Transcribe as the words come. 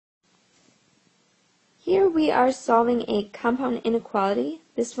Here we are solving a compound inequality.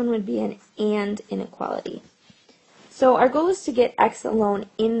 This one would be an and inequality. So our goal is to get x alone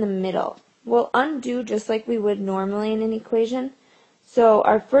in the middle. We'll undo just like we would normally in an equation. So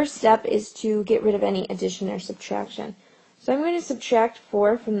our first step is to get rid of any addition or subtraction. So I'm going to subtract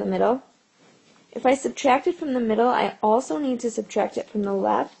 4 from the middle. If I subtract it from the middle, I also need to subtract it from the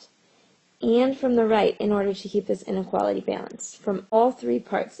left and from the right in order to keep this inequality balanced. From all three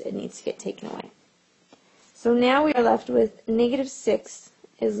parts, it needs to get taken away. So now we are left with negative 6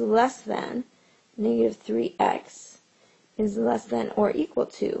 is less than negative 3x is less than or equal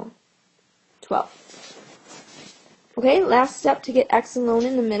to 12. Okay, last step to get x alone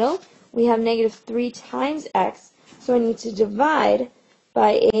in the middle. We have negative 3 times x, so I need to divide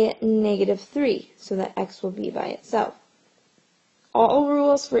by a negative 3 so that x will be by itself. All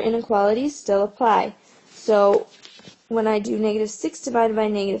rules for inequalities still apply. So when I do negative 6 divided by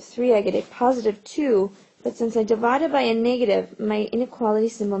negative 3, I get a positive 2. But since I divided by a negative, my inequality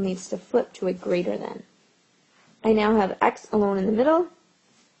symbol needs to flip to a greater than. I now have x alone in the middle.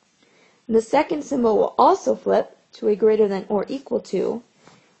 The second symbol will also flip to a greater than or equal to,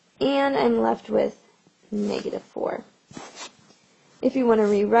 and I'm left with negative 4. If you want to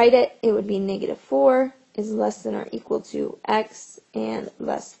rewrite it, it would be negative 4 is less than or equal to x and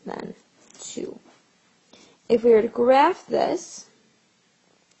less than 2. If we were to graph this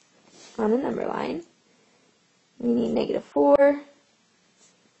on a number line, we need negative 4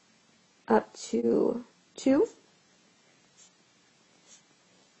 up to 2.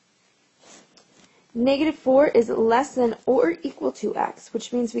 Negative 4 is less than or equal to x,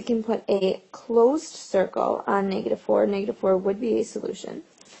 which means we can put a closed circle on negative 4. Negative 4 would be a solution.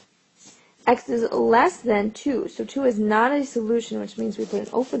 X is less than 2, so 2 is not a solution, which means we put an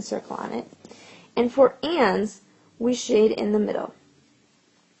open circle on it. And for ands, we shade in the middle.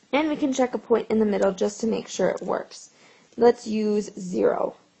 And we can check a point in the middle just to make sure it works. Let's use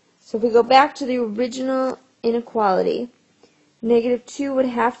 0. So if we go back to the original inequality, negative 2 would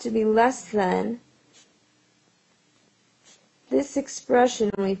have to be less than this expression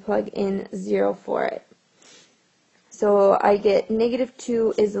when we plug in 0 for it. So I get negative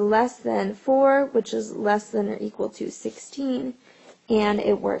 2 is less than 4, which is less than or equal to 16, and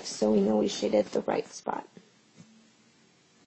it works, so we know we shaded the right spot.